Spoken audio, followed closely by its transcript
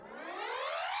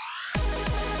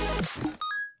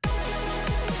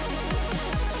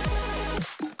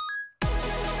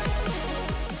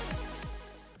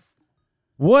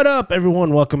What up,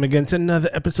 everyone? Welcome again to another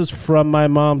episode from my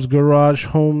mom's garage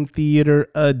home theater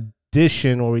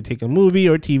edition, where we take a movie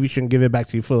or TV show and give it back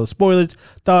to you full of spoilers,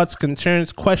 thoughts,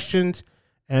 concerns, questions,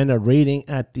 and a rating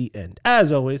at the end.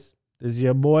 As always, this is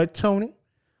your boy Tony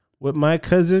with my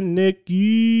cousin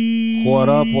Nikki. What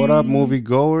up,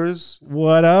 moviegoers?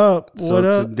 What up?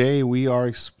 Today we are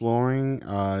exploring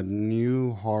a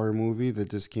new horror movie that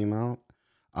just came out.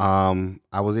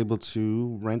 I was able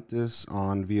to rent this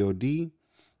on VOD.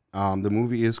 The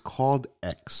movie is called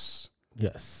X.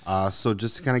 Yes. So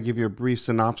just to kind of give you a brief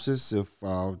synopsis,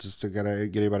 just to get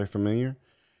everybody familiar,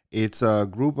 it's a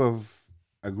group of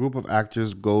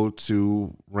actors go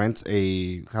to rent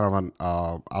a kind of an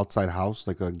outside house,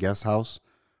 like a guest house,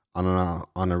 on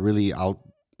a really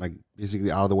basically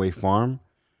out of the way farm,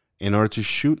 in order to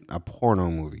shoot a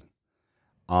porno movie.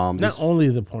 Not only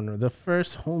the porno, the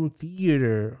first home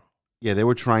theater. Yeah, they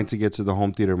were trying to get to the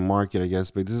home theater market, I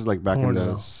guess, but this is like back in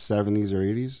the 70s or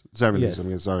 80s? 70s, yes. I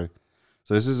mean, sorry.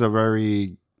 So this is a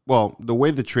very, well, the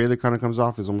way the trailer kind of comes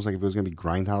off is almost like if it was going to be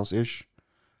Grindhouse-ish.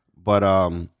 But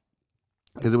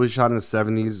because it was shot in the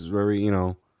 70s, very,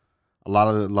 a lot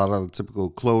of the typical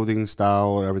clothing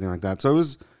style and everything like that. So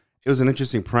it was an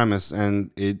interesting premise, and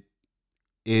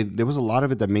there was a lot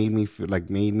of it that made me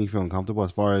feel uncomfortable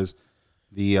as far as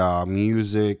the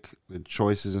music, the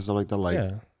choices and stuff like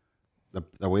that,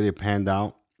 the way they panned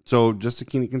out. So just to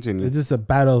continue, it's just a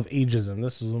battle of ageism.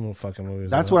 This is one of fucking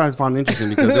movies. That's what I found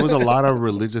interesting, because there was a lot of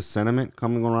religious sentiment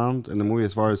coming around in the movie,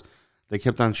 as far as they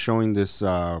kept on showing this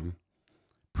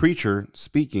preacher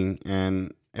speaking,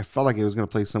 and it felt like it was going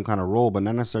to play some kind of role, but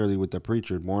not necessarily with the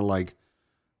preacher, more like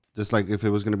just like if it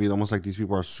was going to be almost like these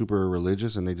people are super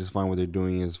religious and they just find what they're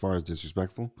doing as far as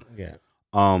disrespectful. Yeah.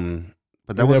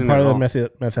 But that wasn't part of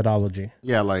the methodology.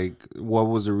 Yeah, like what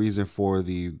was the reason for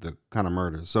the kind of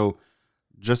murder? So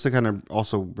just to kind of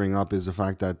also bring up is the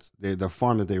fact that the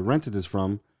farm that they rented this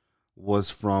from was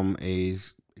from a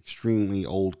extremely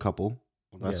old couple.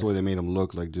 That's the way they made them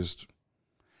look. Like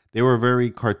they were very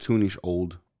cartoonish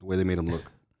old, the way they made them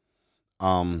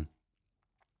look.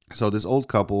 So this old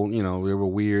couple, they were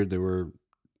weird. They were,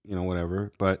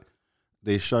 whatever. But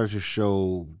they started to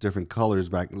show different colors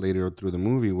back later through the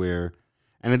movie where,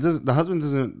 and the husband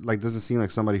doesn't seem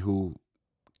like somebody who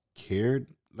cared.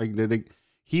 Like I feel like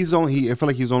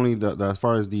he's only the as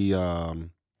far as the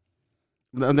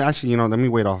actually, let me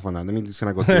wait off on that. Let me just kind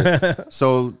of go through it.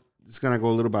 So it's gonna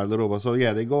go little by little. But so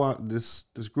yeah, they go out, this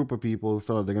group of people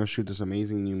feel like they're gonna shoot this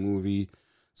amazing new movie.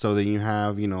 So then you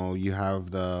have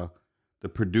the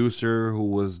producer,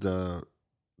 who was the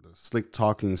slick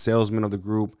talking salesman of the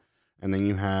group. And then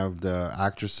you have the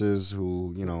actresses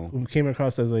who came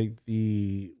across as like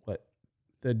the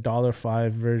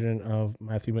 $5 version of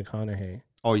Matthew McConaughey.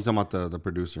 Oh, you're talking about the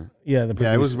producer? Yeah, the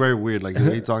producer. Yeah, it was very weird. Like the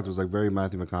way he talked was like very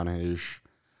Matthew McConaughey-ish.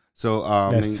 So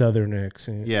that's Southern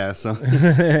accent. Yeah. So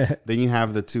then you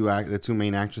have the two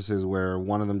main actresses, where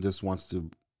one of them just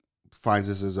finds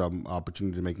this as an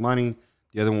opportunity to make money.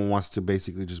 The other one wants to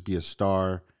basically just be a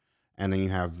star. And then you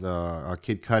have the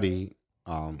Kid Cudi,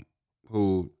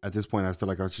 who at this point I feel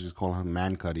like I should just call him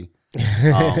Man Cudi,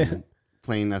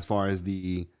 playing as far as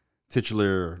the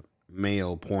titular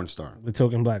male porn star, the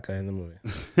token black guy in the movie.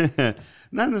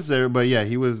 Not necessarily, but yeah,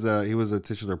 he was a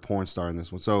titular porn star in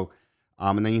this one. So,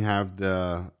 and then you have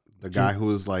the guy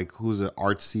who's an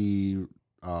artsy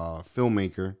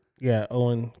filmmaker. Yeah,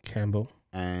 Owen Campbell,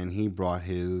 and he brought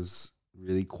his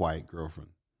really quiet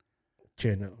girlfriend,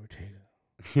 Jenna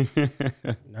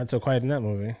Ortega. Not so quiet in that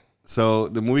movie. So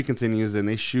the movie continues, and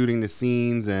they're shooting the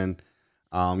scenes, and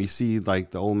you see like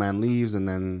the old man leaves, and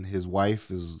then his wife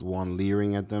is the one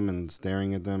leering at them and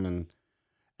staring at them, and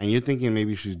you're thinking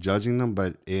maybe she's judging them,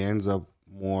 but it ends up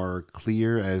more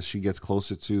clear as she gets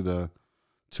closer to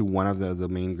one of the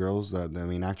main girls, the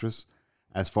main actress,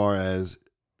 as far as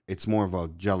it's more of a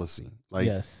jealousy. Like,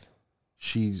 yes,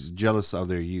 she's jealous of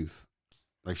their youth.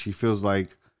 Like, she feels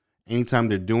like anytime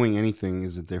they're doing anything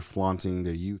is that they're flaunting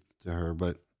their youth to her,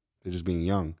 but they're just being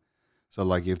young. So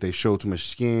like if they show too much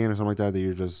skin or something like that,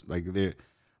 they're just like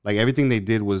everything they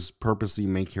did was purposely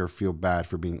make her feel bad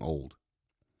for being old.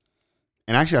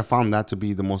 And actually I found that to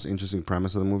be the most interesting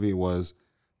premise of the movie, was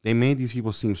they made these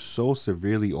people seem so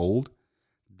severely old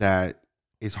that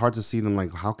it's hard to see them,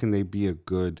 like, how can they be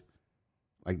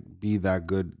be that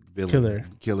good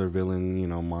villain, killer villain,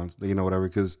 monster, whatever.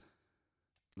 Because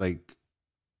like,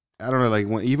 I don't know, like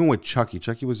even with Chucky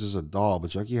was just a doll, but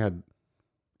Chucky had,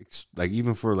 like,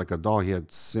 even for like a doll, he had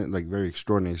like very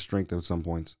extraordinary strength at some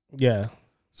points. Yeah.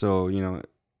 So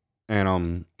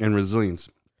and resilience.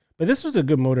 But this was a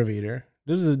good motivator.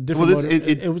 This is a different. Well,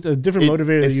 it was a different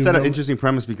motivator. It set an interesting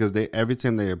premise because every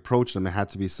time they approached them, it had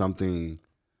to be something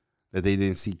that they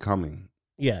didn't see coming.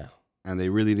 Yeah, and they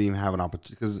really didn't even have an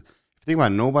opportunity. Because if you think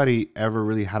about it, nobody ever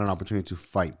really had an opportunity to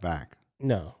fight back.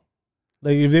 No,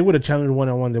 like if they would have challenged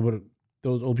 1-on-1, they would have.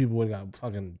 Those old people would have got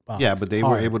fucking bopped. Yeah, but they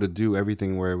were able to do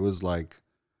everything where it was like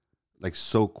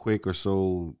so quick or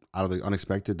so out of the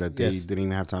unexpected that they didn't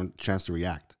even have chance to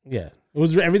react. Yeah, it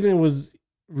was everything was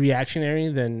reactionary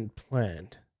than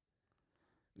planned.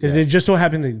 Because it just so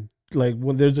happened that, like,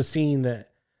 when there's a scene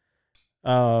that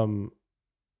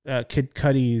Kid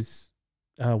Cudi's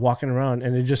walking around,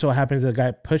 and it just so happens the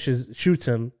guy shoots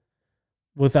him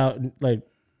without, like,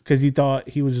 because he thought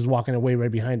he was just walking away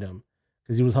right behind him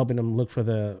because he was helping him look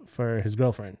for his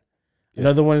girlfriend. Yeah.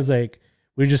 Another one is like,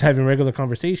 we're just having regular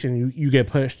conversation. You get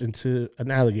pushed into an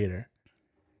alligator.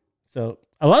 So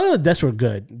a lot of the deaths were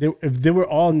good. They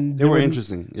were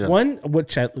interesting. Yeah.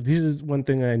 This is one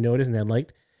thing I noticed and I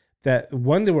liked, that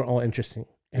one, they were all interesting,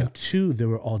 and two, they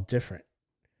were all different.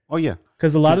 Oh yeah,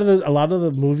 because a lot of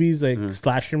the movies, like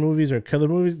slasher movies or killer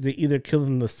movies, they either kill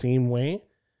them the same way,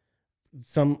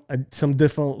 some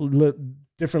different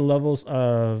levels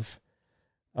of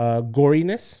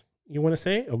goriness, you want to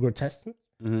say, or grotesqueness.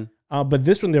 But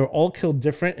this one, they were all killed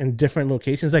different in different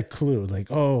locations, like Clue,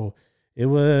 like, oh, it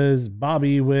was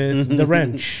Bobby with the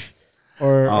wrench,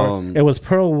 or it was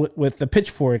Pearl with the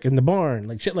pitchfork in the barn,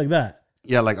 like shit like that.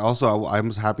 Yeah, like also I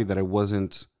was happy that it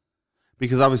wasn't,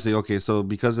 because obviously, okay, so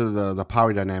because of the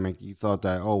power dynamic, you thought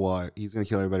that, oh well, he's gonna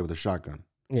kill everybody with a shotgun.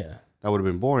 Yeah, that would have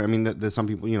been boring. I mean, there's some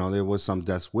people, there was some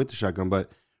deaths with the shotgun, but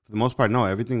for the most part, no,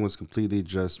 everything was completely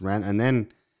just ran. And then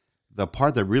the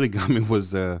part that really got me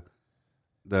was the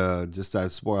just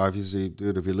that spoil. Obviously,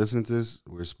 dude, if you're listening to this,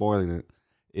 we're spoiling it.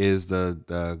 Is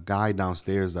the guy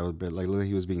downstairs that was like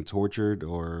he was being tortured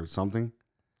or something?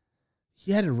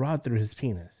 He had a rod through his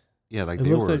penis. Yeah, like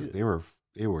they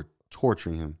were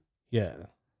torturing him. Yeah.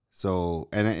 So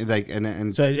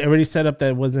and so I already set up that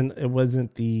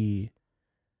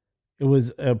it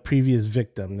was a previous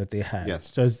victim that they had.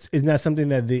 Yes. So it's not something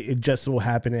that it just so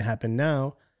happened. It happened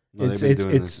now. No,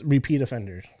 it's repeat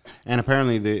offenders. And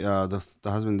apparently the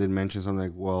husband did mention something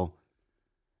like, well,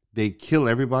 they kill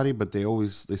everybody, but they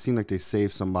seem like they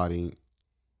save somebody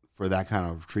for that kind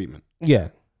of treatment. Yeah.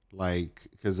 Like,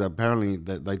 because apparently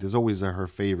that, like, there's always her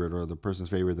favorite or the person's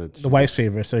favorite, that the wife's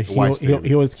favorite. So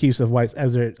he always keeps the wife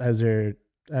as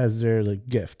their like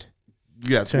gift.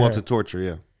 Yeah, to torture.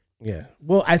 Yeah. Yeah.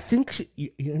 Well, I think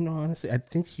honestly, I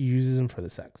think she uses him for the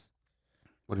sex.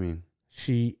 What do you mean?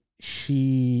 She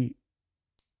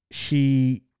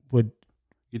would.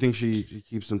 You think she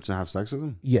keeps him to have sex with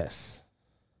him? Yes.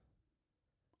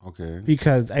 Okay.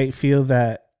 Because I feel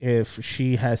that if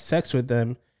she has sex with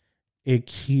them, it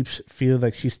feel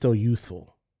like she's still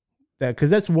youthful. Because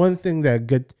that's one thing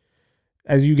that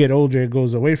as you get older, it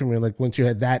goes away from you. Like once you're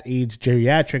at that age,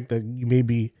 geriatric, that you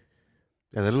maybe.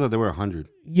 Yeah, they look like they were 100.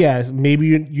 Yeah, maybe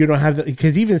you don't have that.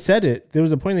 Because he even said it. There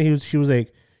was a point that she was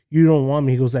like, "You don't want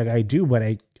me." He goes like, "I do, but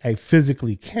I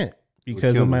physically can't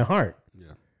because of my heart."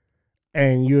 Yeah.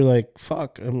 And you're like,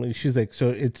 "Fuck." She's like, "So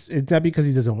it's not because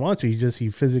he doesn't want to. He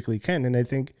physically can." And I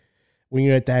think when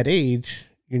you're at that age,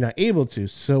 you're not able to.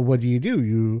 So what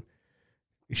do?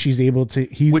 She's able to.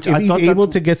 He's able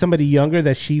to get somebody younger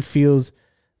that she feels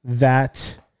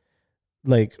that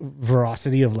like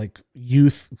veracity of like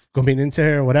youth coming into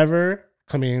her, or whatever,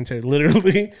 coming into her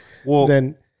literally. Well,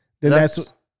 then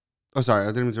that's. Oh, sorry, I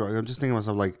didn't mean to. I'm just thinking to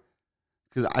myself like,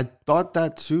 because I thought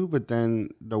that too, but then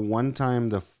the one time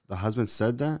the husband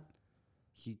said that,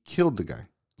 he killed the guy.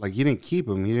 Like he didn't keep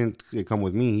him. He didn't come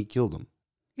with me. He killed him.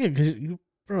 Yeah, because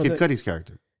Kid Cudi's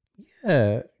character.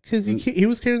 Yeah, because he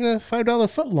was carrying a $5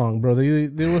 footlong, bro. They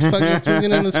were fucking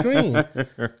swinging on the screen.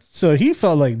 So he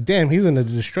felt like, damn, he's gonna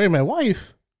destroy my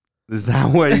wife. Is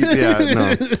that what?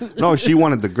 Yeah, no. She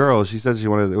wanted the girl. She said she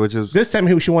wanted, which is this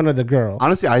time she wanted the girl.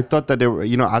 Honestly, I thought that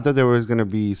I thought there was gonna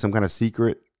be some kind of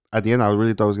secret at the end. I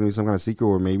really thought it was gonna be some kind of secret,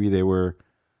 or maybe they were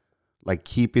like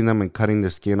keeping them and cutting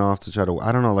their skin off to try to,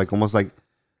 I don't know, like almost like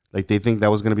they think that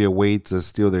was gonna be a way to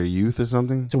steal their youth or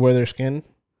something, to wear their skin.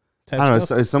 I don't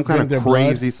know. It's some kind of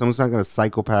crazy, some kind of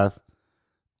psychopath,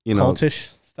 cultish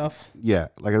stuff. Yeah,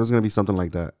 like it was gonna be something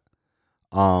like that.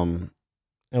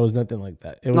 It was nothing like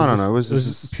that. It was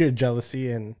just pure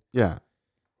jealousy and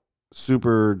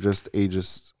super just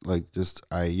ageist. Like just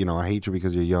I hate you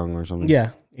because you're young or something.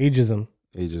 Yeah, ageism.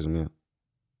 Yeah.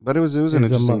 But it was an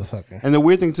interesting. And the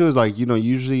weird thing too is like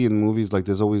usually in movies like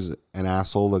there's always an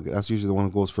asshole. Like that's usually the one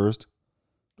who goes first.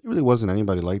 It really wasn't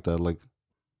anybody like that. Like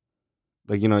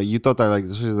you thought that like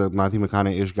this was the Matthew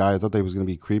McConaughey-ish guy. I thought that he was gonna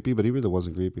be creepy, but he really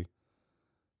wasn't creepy.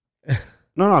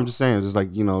 No, I'm just saying. It's just like,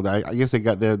 I guess they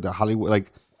got the Hollywood,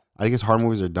 like, I guess horror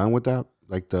movies are done with that,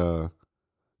 like the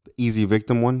easy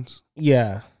victim ones.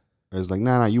 Yeah. It's like,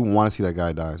 nah, you want to see that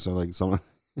guy die. So like, someone.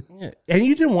 Yeah, and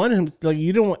you didn't want him, like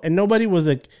you didn't want, and nobody was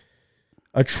like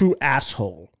a true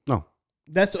asshole. No.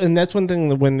 That's one thing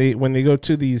that when they go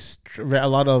to these a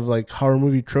lot of like horror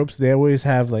movie tropes, they always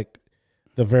have like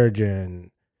the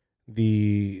virgin,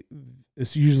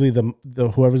 it's usually the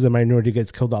whoever's the minority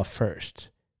gets killed off first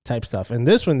type stuff. And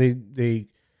this one they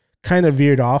kind of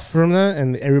veered off from that,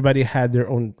 and everybody had their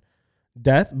own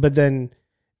death. But then,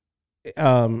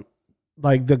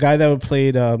 like the guy that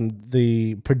played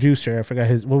the producer, I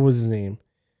forgot what was his name,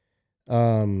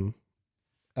 Martin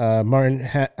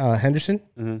Henderson.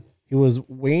 Mm-hmm. He was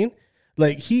Wayne.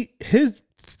 Like his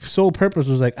sole purpose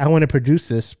was like, I want to produce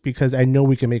this because I know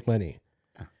we can make money.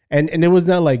 And it was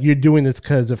not like you're doing this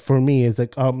because for me. It's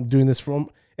like I'm doing this from.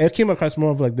 It came across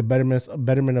more of like the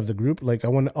betterment of the group. Like I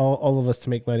want all of us to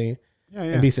make money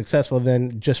and be successful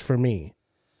than just for me.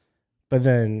 But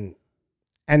then,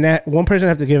 and that one person I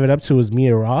have to give it up to was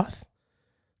Mia Roth,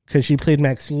 because she played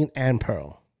Maxine and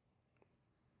Pearl.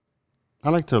 I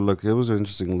liked her look. It was an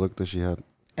interesting look that she had.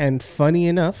 And funny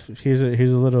enough, here's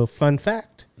a little fun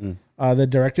fact. The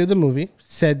director of the movie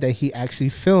said that he actually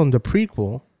filmed a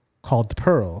prequel called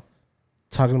Pearl,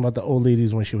 talking about the old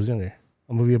ladies when she was younger.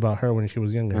 A movie about her when she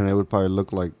was younger. And it would probably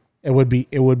look like it would be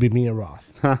Mia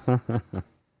Roth.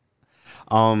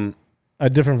 A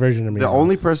different version of Mia Roth. The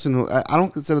only person who I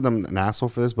don't consider them an asshole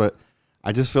for this, but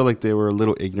I just feel like they were a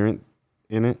little ignorant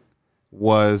in it,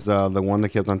 was the one that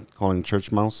kept on calling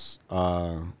Church Mouse.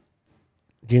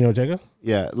 Gino Ortega?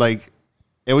 Yeah, like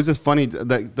it was just funny.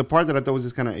 The part that I thought was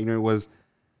just kind of ignorant was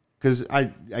because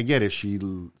I get it. She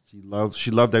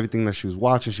loved everything that she was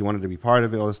watching. She wanted to be part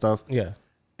of it, all this stuff. Yeah.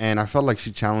 And I felt like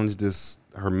she challenged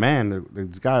her man,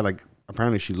 this guy. Like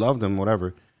apparently she loved him,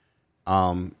 whatever.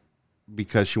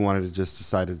 Because she wanted to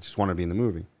just want to be in the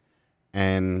movie,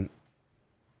 and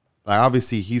like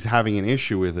obviously he's having an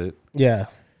issue with it. Yeah.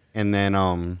 And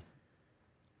then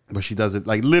but she does it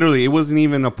like literally. It wasn't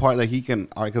even a part that he can,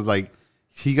 because like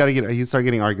he started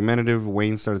getting argumentative.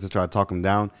 Wayne started to try to talk him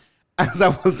down. As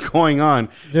that was going on,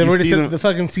 the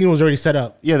fucking scene was already set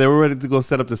up. Yeah, they were ready to go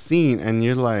set up the scene, and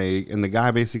you're like, and the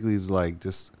guy basically is like,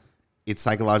 just it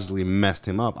psychologically messed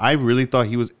him up. I really thought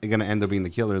he was gonna end up being the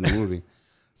killer in the movie.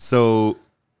 So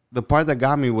the part that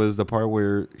got me was the part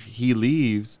where he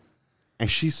leaves, and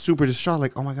she's super distraught,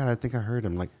 like, oh my god, I think I heard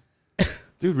him. Like,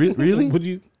 dude, really? Would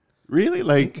you really?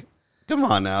 Like, come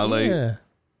on now, like, yeah.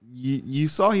 you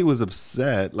saw he was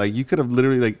upset. Like, you could have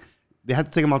literally like. They had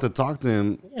to take him out to talk to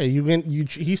him. Yeah,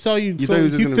 he saw you. He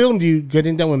filmed you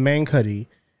getting done with Man Cuddy.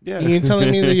 Yeah, and you're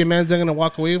telling me that your man's not gonna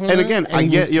walk away from and that? Again, and I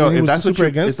get if that's what you're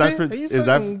against, is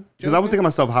that because I was thinking to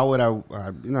myself, how would I,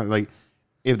 like,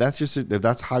 if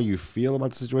that's how you feel about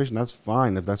the situation, that's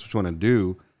fine. If that's what you want to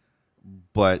do,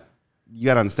 but you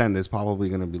gotta understand there's probably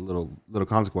gonna be little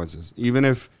consequences. Even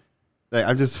if like,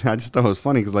 I just thought it was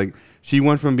funny because like she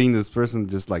went from being this person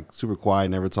just like super quiet,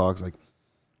 never talks, like.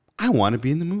 I want to be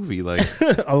in the movie. Like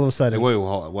all of a sudden, wait,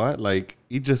 what? Like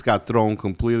he just got thrown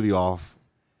completely off,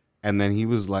 and then he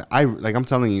was like, I'm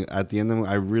telling you, at the end of it,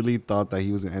 I really thought that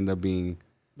he was gonna end up being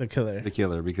the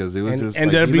killer because it was just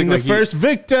ended up being the first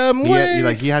victim.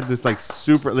 He had this like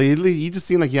super. Like, he just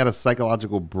seemed like he had a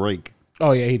psychological break.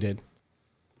 Oh yeah, he did.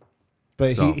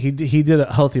 But he did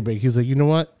a healthy break. He's like, you know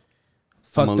what?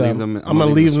 Fuck them. I'm gonna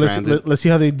leave them. Let's see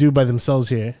how they do by themselves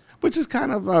here. Which is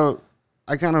kind of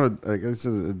like it's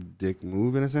a dick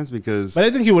move in a sense because. But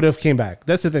I think he would have came back.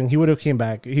 That's the thing. He would have came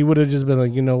back. He would have just been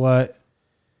like, you know what?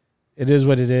 It is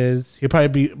what it is. He'll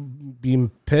probably be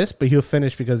pissed, but he'll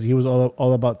finish because he was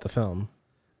all about the film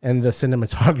and the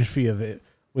cinematography of it,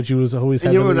 which he was always.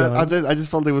 And I just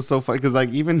felt it was so funny because like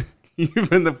even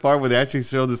the part where they actually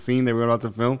showed the scene they were about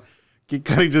to film, Kid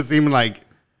Cudi just seemed like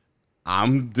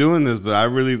I'm doing this, but I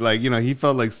really like he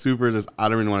felt like super just I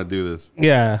don't really want to do this.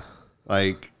 Yeah,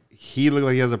 like. He looked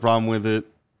like he has a problem with it.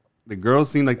 The girls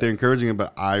seem like they're encouraging it,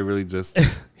 but I really just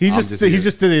he just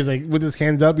did it like with his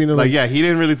hands up, like yeah, he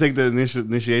didn't really take the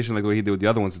initiation like what he did with the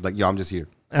other ones. It's like, yo, I'm just here.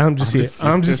 I'm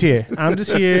just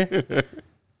here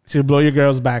to blow your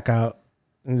girl's back out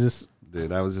and just. Dude,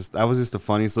 that was just the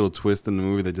funniest little twist in the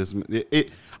movie that just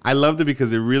I loved it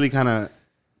because it really kind of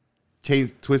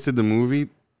twisted the movie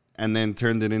and then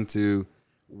turned it into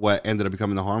what ended up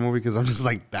becoming the horror movie. Because I'm just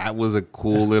like, that was a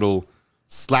cool little.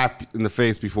 Slap in the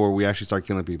face before we actually start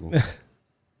killing people. So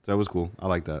that was cool. I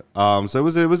like that. So it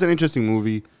was an interesting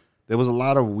movie. There was a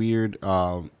lot of weird.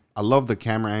 I love the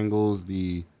camera angles,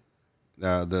 the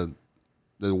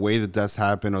way the deaths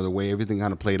happened, or the way everything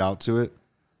kind of played out to it.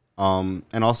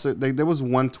 And also there was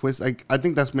one twist. I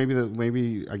think that's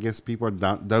maybe I guess people are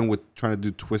done with trying to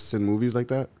do twists in movies like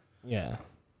that. Yeah.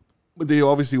 But they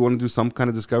obviously want to do some kind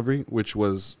of discovery, which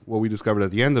was what we discovered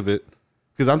at the end of it.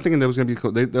 Because I'm thinking there was going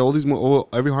to be all these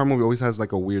every horror movie always has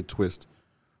like a weird twist,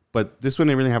 but this one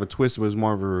didn't really have a twist. It was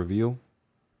more of a reveal,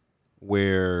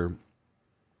 where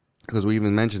because we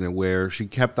even mentioned it, where she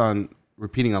kept on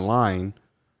repeating a line,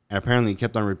 and apparently it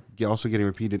kept on also getting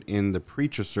repeated in the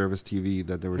Preacher Service TV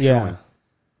that they were showing,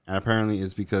 and apparently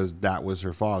it's because that was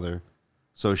her father,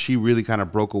 so she really kind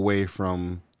of broke away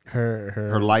from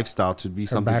her lifestyle to be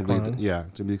something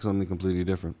completely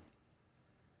different.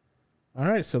 All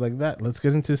right, so like that, let's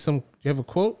get into some. You have a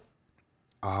quote?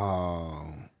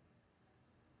 Oh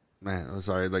man, I'm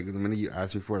sorry. Like the minute you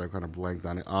asked me for it, I kind of blanked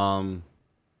on it. I'll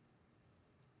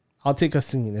take a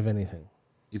scene, if anything.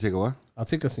 You take a what? I'll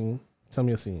take a scene. Tell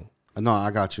me a scene. No,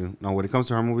 I got you. No, when it comes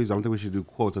to horror movies, I don't think we should do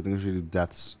quotes. I think we should do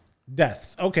deaths.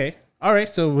 Deaths. Okay. All right,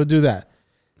 so we'll do that.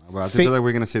 But I feel like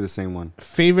we're gonna say the same one.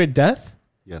 Favorite death?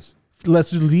 Yes. Let's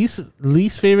do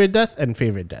least favorite death and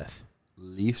favorite death.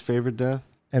 Least favorite death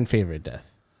and favorite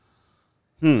death.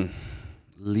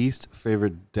 Least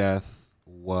favorite death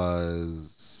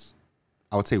was,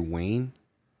 I would say Wayne.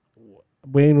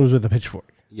 Wayne was with a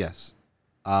pitchfork. Yes.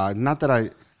 Not that I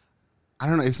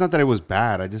don't know. It's not that it was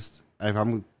bad. If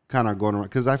I'm kind of going around,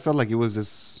 because I felt like it was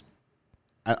just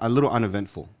a little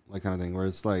uneventful, like kind of thing, where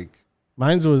it's like.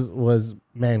 Mine was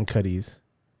Man Cuddy's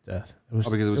death.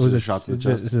 Because it was a shot to the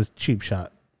chest. It was a cheap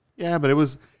shot. Yeah, but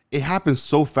it happened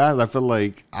so fast. I felt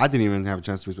like I didn't even have a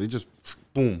chance to respond. It just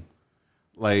boom.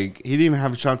 Like he didn't even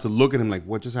have a chance to look at him. Like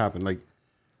what just happened? Like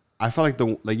I felt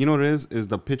like you know what it is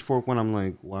the pitchfork one. I'm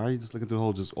like, why are you just looking through the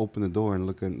hole? Just open the door and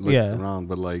look around.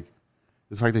 But like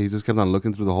the fact that he just kept on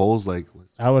looking through the holes, like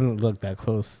I wouldn't look that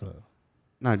close. So.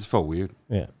 No, it just felt weird.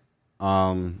 Yeah.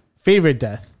 Favorite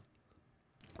death.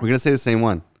 We're gonna say the same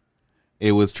one.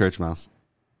 It was Church Mouse.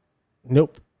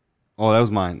 Nope. Oh, that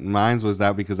was mine. Mine's was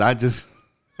that because I just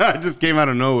came out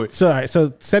of nowhere. So all right,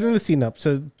 so setting the scene up.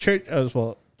 So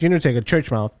Junior Ortega,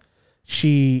 Church Mouth.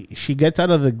 She gets out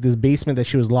of this basement that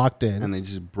she was locked in, and they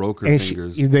just broke her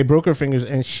fingers. They broke her fingers,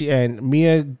 and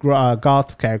Mia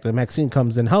Goth's character Maxine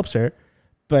comes and helps her,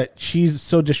 but she's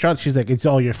so distraught. She's like, "It's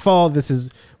all your fault.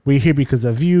 We're here because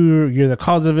of you. You're the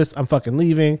cause of this. I'm fucking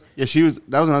leaving." Yeah,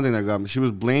 that was another thing that got me. She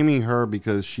was blaming her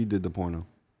because she did the porno.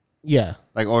 Yeah,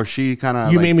 or she kind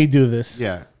of made me do this.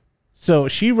 Yeah, so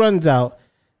she runs out.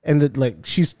 And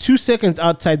she's 2 seconds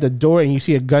outside the door, and you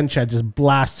see a gunshot just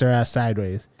blast her ass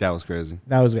sideways. That was crazy.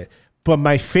 That was great. But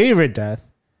my favorite death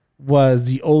was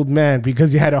the old man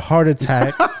because he had a heart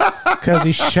attack because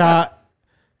he shot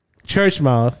Church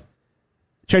Mouse,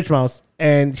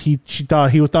 and she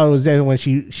thought it was dead. And when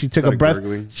she took a breath,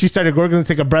 she started gurgling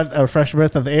to take a fresh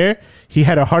breath of air. He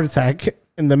had a heart attack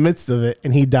in the midst of it,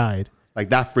 and he died.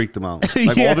 Like that freaked him out.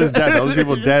 Like all this dead, all these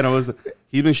people dead.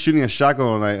 He'd been shooting a shotgun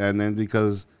all night, and then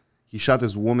because he shot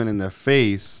this woman in the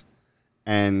face,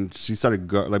 and she started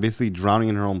basically drowning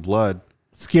in her own blood.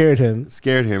 Scared him,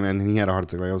 and then he had a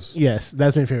heart attack. Yes,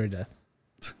 that's my favorite death.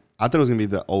 I thought it was gonna be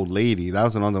the old lady. That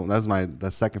was another. That was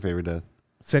the second favorite death.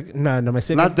 My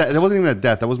second. Not that. That wasn't even a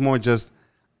death. That was more just.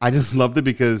 I just loved it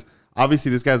because obviously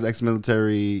this guy's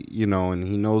ex-military, and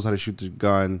he knows how to shoot the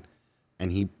gun, and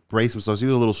he braced himself. So he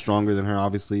was a little stronger than her,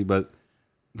 obviously, but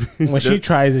when she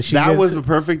tries it, that was a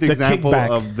perfect example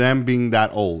of them being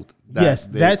that old. That's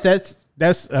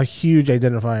a huge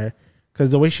identifier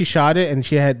because the way she shot it and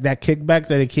she had that kickback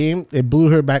that it blew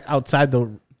her back outside the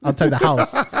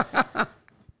house.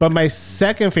 But my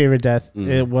second favorite death,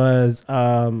 it was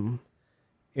the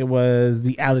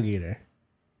alligator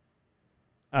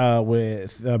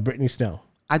with Brittany Snow.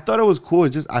 I thought it was cool.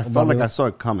 It's just I felt like I saw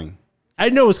it coming. I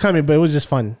know it was coming, but it was just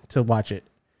fun to watch it.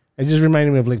 It just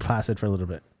reminded me of Lake Placid for a little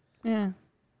bit. Yeah.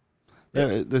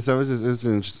 It's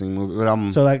an interesting movie.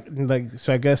 But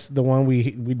so I guess the one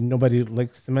we nobody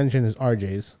likes to mention is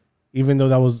RJ's, even though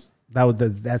that was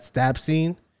that stab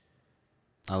scene.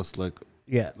 That was slick.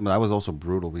 Yeah, but that was also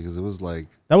brutal because it was like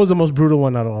that was the most brutal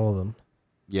one out of all of them.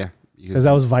 Yeah, because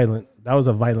that was violent. That was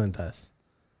a violent death.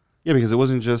 Yeah, because it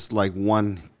wasn't just like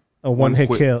one hit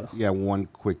kill. Yeah, one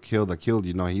quick kill that killed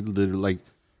you. No, he literally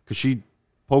because she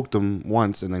poked him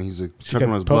once and then he's like chucking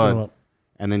on his blood,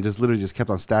 and then literally kept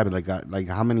on stabbing. Like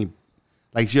how many?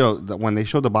 When they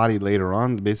showed the body later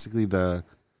on, basically the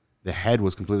head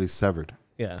was completely severed.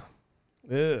 Yeah.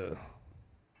 Ew.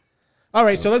 All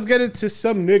right, so let's get into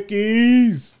some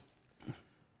Nickies.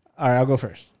 All right, I'll go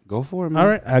first. Go for it, man. All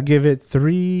right, I'll give it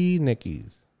 3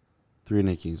 Nickies. 3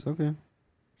 Nickies, okay.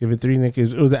 Give it 3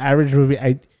 Nickies. It was an average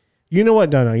movie. You know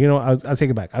what? No. You know, I'll take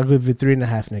it back. I'll give it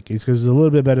 3.5 Nickies because it was a little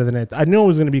bit better than I knew it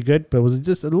was going to be good, but it was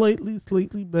just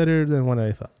slightly better than what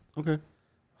I thought. Okay.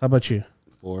 How about you?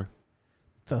 4.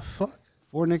 The fuck?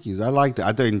 4 Nickies. I liked it.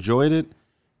 I enjoyed it,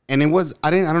 and it was.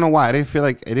 I don't know why. I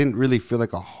didn't really feel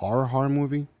like a horror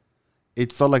movie.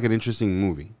 It felt like an interesting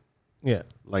movie. Yeah.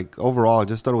 Like overall, I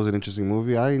just thought it was an interesting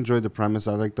movie. I enjoyed the premise.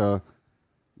 I like the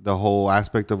whole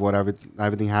aspect of what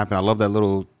everything happened. I love that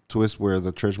little twist where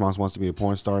the church mouse wants to be a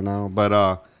porn star now. But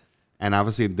and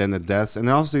obviously then the deaths, and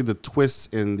then obviously the twists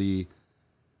in the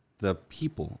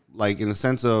people, like in the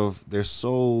sense of they're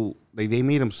so they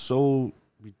made them so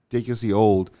ridiculously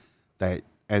old that,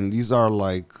 and these are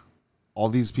like all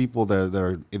these people that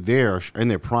are in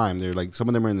their prime. They're like, some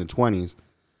of them are in their 20s,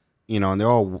 you know, and they're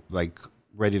all like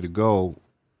ready to go,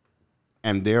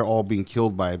 and they're all being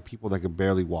killed by people that could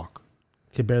barely walk.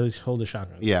 Could barely hold a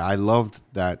shotgun. Yeah, I loved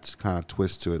that kind of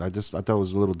twist to it. I thought it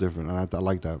was a little different, and I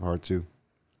like that part too.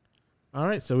 All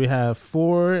right, so we have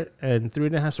 4 and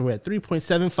 3.5, so we're at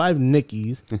 3.75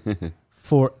 Nickies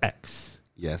for X.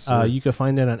 Yes, you can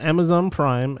find it on Amazon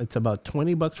Prime. It's about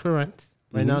 $20 for rent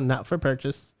right now, not for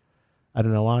purchase. I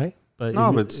don't know why, but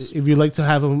if you like to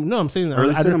have them, no, I'm saying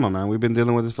early cinema, man. We've been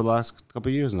dealing with this for the last couple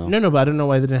of years now. No, but I don't know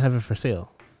why they didn't have it for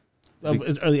sale.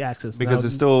 It's early access because now,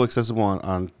 it's still accessible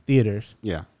on theaters.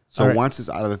 Yeah, so once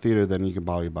it's out of the theater, then you can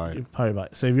probably buy it.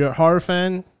 So if you're a horror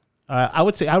fan, I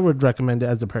would recommend it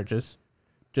as a purchase,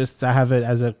 just to have it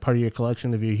as a part of your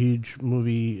collection if you're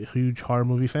a huge horror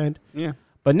movie fan. Yeah.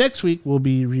 But next week we'll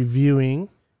be reviewing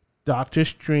Doctor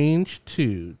Strange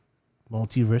 2,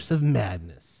 Multiverse of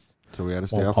Madness. So we had to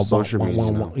stay off social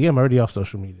media. Yeah, I'm already off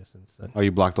social media since then. Oh,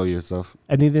 you blocked all your stuff?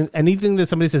 Anything that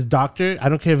somebody says doctor, I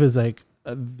don't care if it's like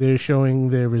they're showing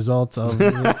their results of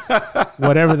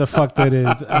whatever the fuck that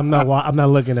is. I'm not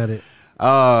looking at it.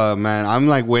 Oh man, I'm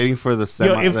like waiting for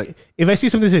the if I see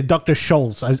something that says Dr.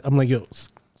 Scholl's, I'm like, yo,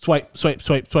 swipe.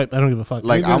 I don't give a fuck.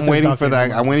 Like I'm waiting for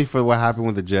that. I'm waiting for what happened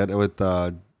with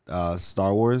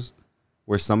Star Wars,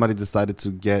 where somebody decided to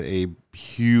get a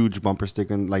huge bumper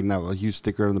sticker, a huge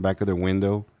sticker on the back of their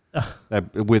window.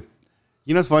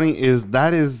 What's funny is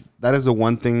that is the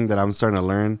one thing that I'm starting to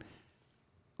learn.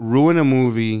 Ruin a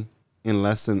movie in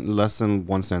less than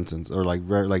one sentence, or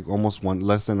almost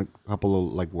less than a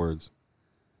couple of words.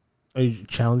 Are you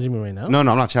challenging me right now? No, I'm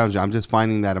not challenging. I'm just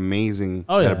finding that amazing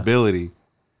ability,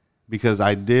 because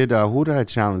I did. Who did I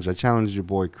challenge? I challenged your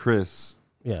boy Chris.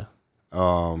 Yeah.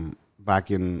 Back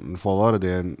in Fort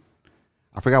Lauderdale, and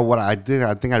I forgot what I did.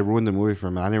 I think I ruined the movie for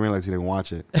him, and I didn't realize he didn't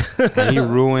watch it. And he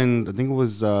ruined. I think it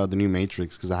was the new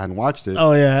Matrix, because I hadn't watched it.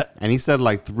 Oh yeah. And he said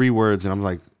 3 words, and I'm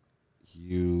like,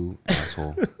 "You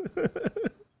asshole."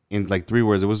 In 3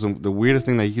 words. It was the weirdest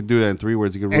thing that you could do that in 3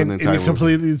 words. You could ruin the entire movie.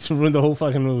 Completely ruin the whole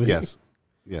fucking movie. Yes.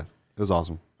 It was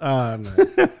awesome. No.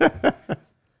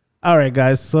 All right,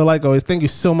 guys. So like always, thank you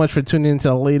so much for tuning into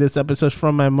the latest episodes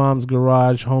from My Mom's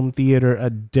Garage Home Theater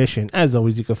Edition. As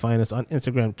always, you can find us on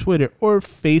Instagram, Twitter, or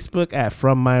Facebook at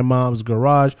From My Mom's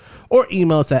Garage, or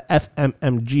email us at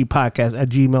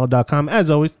fmmgpodcast@gmail.com. As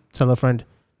always, tell a friend,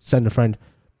 send a friend,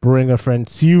 bring a friend.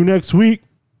 See you next week.